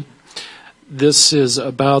question. This is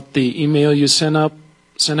about the email you sent out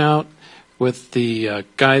with the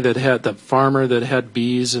guy that had, the farmer that had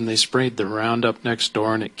bees, and they sprayed the Roundup next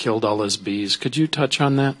door and it killed all his bees. Could you touch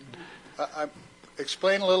on that?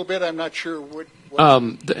 Explain a little bit. I'm not sure what.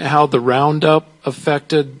 How the Roundup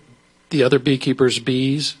affected the other beekeepers'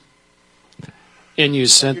 bees? And you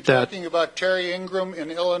sent You're that. talking about Terry Ingram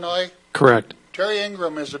in Illinois? Correct. Terry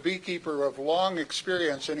Ingram is a beekeeper of long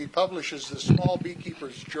experience, and he publishes the Small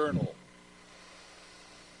Beekeepers Journal.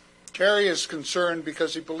 Terry is concerned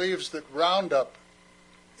because he believes that Roundup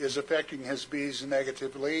is affecting his bees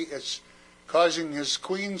negatively. It's causing his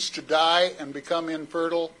queens to die and become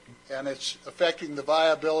infertile, and it's affecting the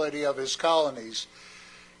viability of his colonies.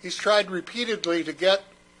 He's tried repeatedly to get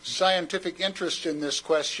scientific interest in this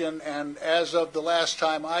question, and as of the last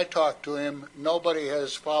time I talked to him, nobody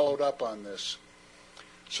has followed up on this.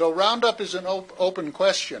 So Roundup is an open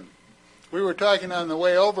question. We were talking on the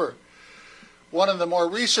way over. One of the more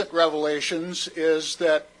recent revelations is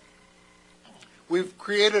that we've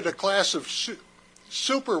created a class of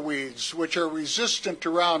superweeds which are resistant to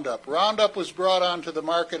Roundup. Roundup was brought onto the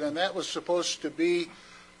market, and that was supposed to be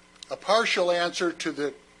a partial answer to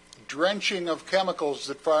the drenching of chemicals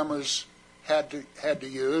that farmers had to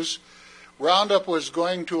use. Roundup was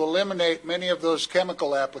going to eliminate many of those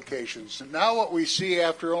chemical applications. And now what we see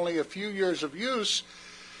after only a few years of use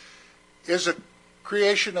is a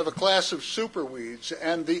creation of a class of superweeds.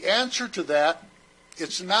 And the answer to that,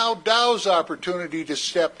 it's now Dow's opportunity to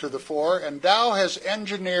step to the fore, and Dow has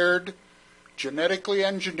genetically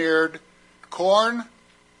engineered corn,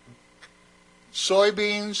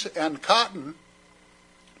 soybeans, and cotton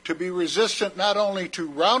to be resistant not only to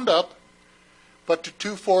Roundup, but to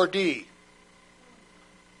 2,4-D.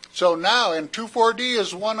 So now, and 2,4-D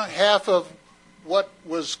is one half of what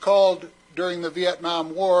was called during the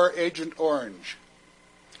Vietnam War Agent Orange.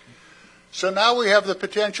 So now we have the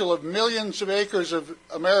potential of millions of acres of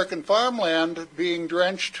American farmland being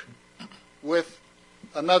drenched with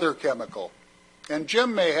another chemical. And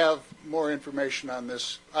Jim may have more information on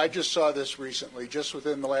this. I just saw this recently, just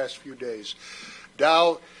within the last few days.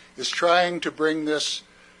 Dow is trying to bring this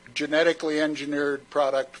genetically engineered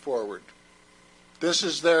product forward. This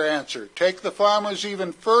is their answer. Take the farmers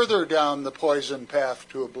even further down the poison path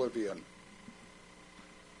to oblivion.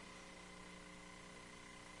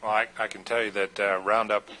 Well, I can tell you that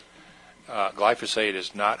Roundup glyphosate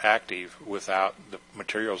is not active without the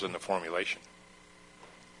materials in the formulation.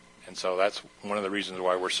 And so that's one of the reasons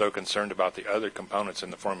why we're so concerned about the other components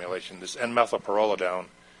in the formulation. This N-methylpyrrolidone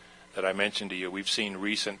that I mentioned to you, we've seen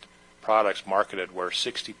recent products marketed where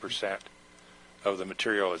 60% of the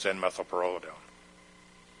material is N-methylpyrrolidone.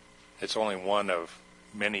 It's only one of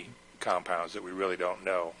many compounds that we really don't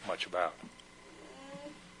know much about.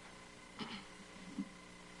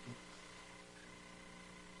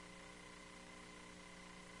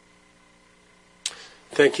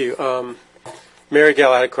 Thank you.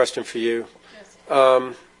 Marygael, I had a question for you.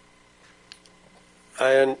 Yes.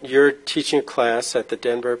 And you're teaching a class at the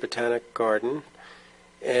Denver Botanic Garden,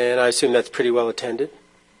 and I assume that's pretty well attended.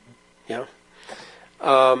 Yeah.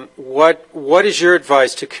 What is your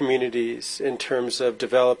advice to communities in terms of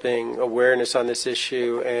developing awareness on this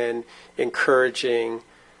issue and encouraging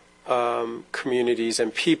communities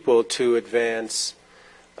and people to advance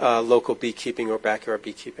local beekeeping or backyard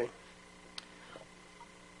beekeeping?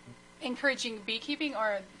 Encouraging beekeeping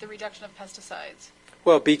or the reduction of pesticides?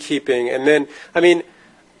 Well, beekeeping, and then,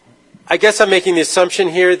 I guess I'm making the assumption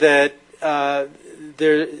here that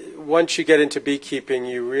once you get into beekeeping,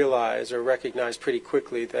 you realize or recognize pretty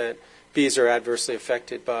quickly that bees are adversely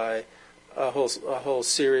affected by a whole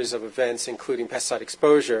series of events, including pesticide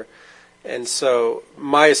exposure. And so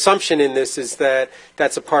my assumption in this is that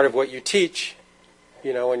that's a part of what you teach,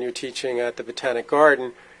 when you're teaching at the Botanic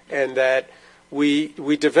Garden, and that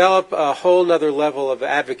we develop a whole nother level of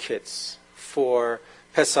advocates for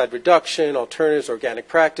pesticide reduction, alternatives, organic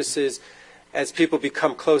practices, as people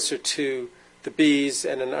become closer to the bees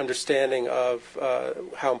and an understanding of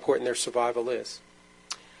how important their survival is.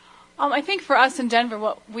 I think for us in Denver,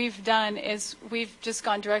 what we've done is we've just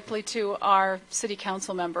gone directly to our city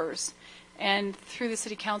council members. And through the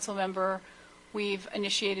city council member, we've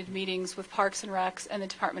initiated meetings with Parks and Recs and the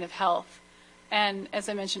Department of Health. And as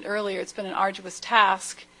I mentioned earlier, it's been an arduous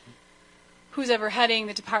task. Who's ever heading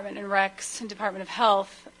the Department of Recs and Department of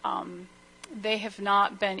Health, they have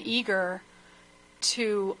not been eager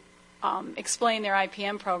to explain their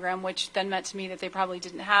IPM program, which then meant to me that they probably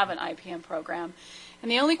didn't have an IPM program. And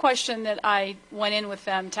the only question that I went in with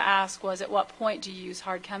them to ask was, at what point do you use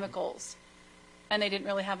hard chemicals? And they didn't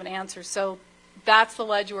really have an answer. So that's the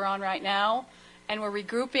ledge we're on right now, and we're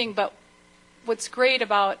regrouping. But what's great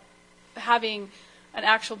about having an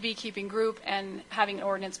actual beekeeping group and having an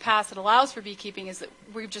ordinance passed that allows for beekeeping is that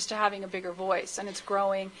we're just having a bigger voice, and it's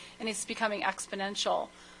growing, and it's becoming exponential.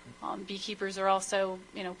 Beekeepers are also,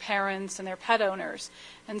 parents and they're pet owners.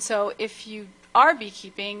 And so if you are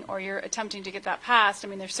beekeeping or you're attempting to get that passed,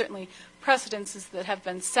 there's certainly precedences that have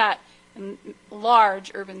been set in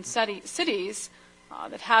large urban cities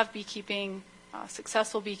that have beekeeping,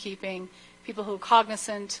 successful beekeeping, people who are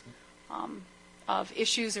cognizant of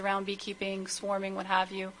issues around beekeeping, swarming, what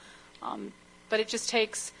have you. But it just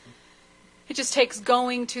takes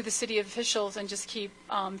going to the city officials and just keep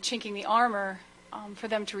chinking the armor for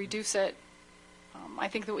them to reduce it. I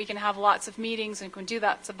think that we can have lots of meetings and can do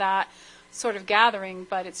that sort of gathering,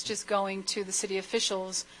 but it's just going to the city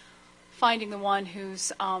officials, finding the one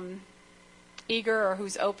who's eager or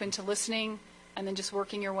who's open to listening, and then just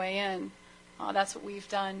working your way in. That's what we've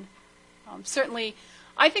done. Certainly,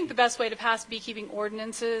 I think the best way to pass beekeeping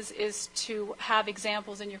ordinances is to have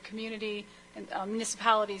examples in your community and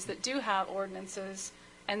municipalities that do have ordinances,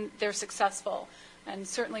 and they're successful. And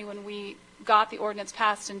certainly when we got the ordinance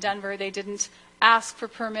passed in Denver, they didn't ask for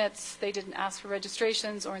permits, they didn't ask for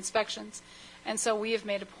registrations or inspections. And so we have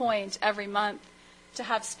made a point every month to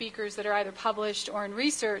have speakers that are either published or in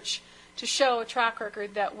research to show a track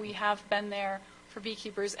record that we have been there for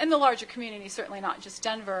beekeepers in the larger community, certainly not just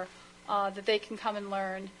Denver, that they can come and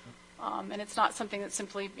learn. And it's not something that's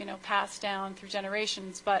simply passed down through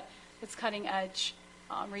generations, but it's cutting edge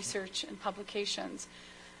research and publications.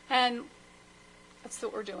 And that's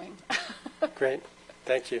what we're doing. Great.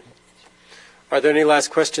 Thank you. Are there any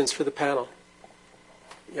last questions for the panel?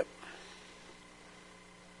 Yep.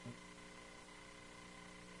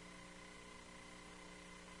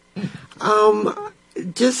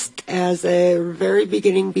 Just as a very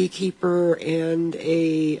beginning beekeeper and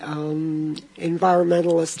a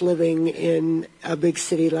environmentalist living in a big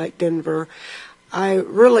city like Denver, I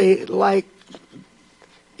really like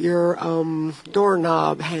your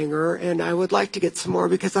doorknob hanger, and I would like to get some more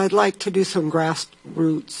because I'd like to do some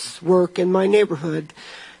grassroots work in my neighborhood.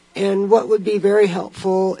 And what would be very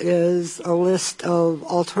helpful is a list of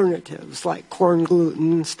alternatives like corn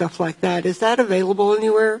gluten, stuff like that. Is that available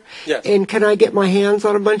anywhere? Yes. And can I get my hands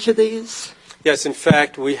on a bunch of these? Yes, in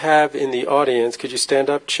fact, we have in the audience, could you stand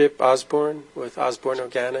up, Chip Osborne with Osborne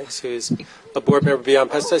Organics, who's a board member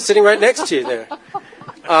Beyond Pesticides, sitting right next to you there.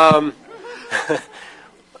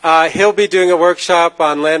 He'll be doing a workshop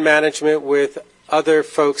on land management with other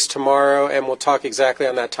folks tomorrow, and we'll talk exactly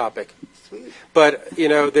on that topic. Sweet. But,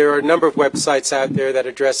 there are a number of websites out there that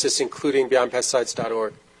address this, including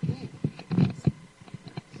beyondpesticides.org.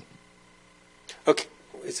 Okay,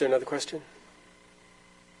 is there another question?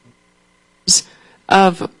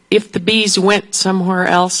 Of if the bees went somewhere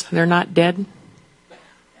else, they're not dead?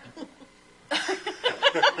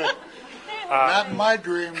 Not in my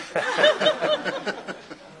dream.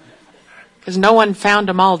 Because no one found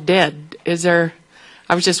them all dead.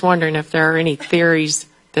 I was just wondering if there are any theories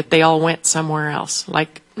that they all went somewhere else,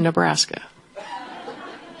 like Nebraska.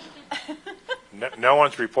 No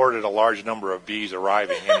one's reported a large number of bees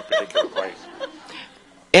arriving in any particular place.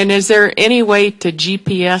 And is there any way to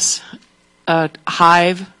GPS a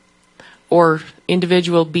hive or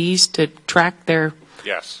individual bees to track their...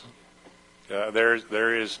 Yes.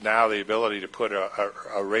 There is now the ability to put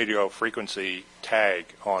a radio frequency tag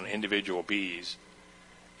on individual bees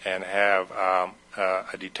and have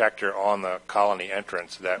a detector on the colony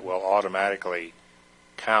entrance that will automatically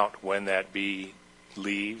count when that bee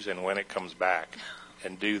leaves and when it comes back,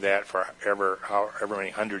 and do that for however many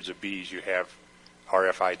hundreds of bees you have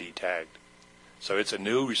RFID tagged. So it's a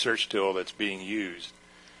new research tool that's being used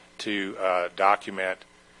to document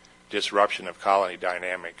disruption of colony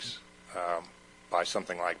dynamics by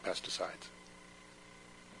something like pesticides.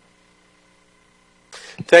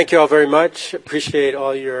 Thank you all very much. Appreciate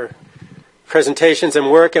all your presentations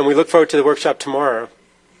and work, and we look forward to the workshop tomorrow.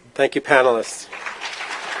 Thank you, panelists.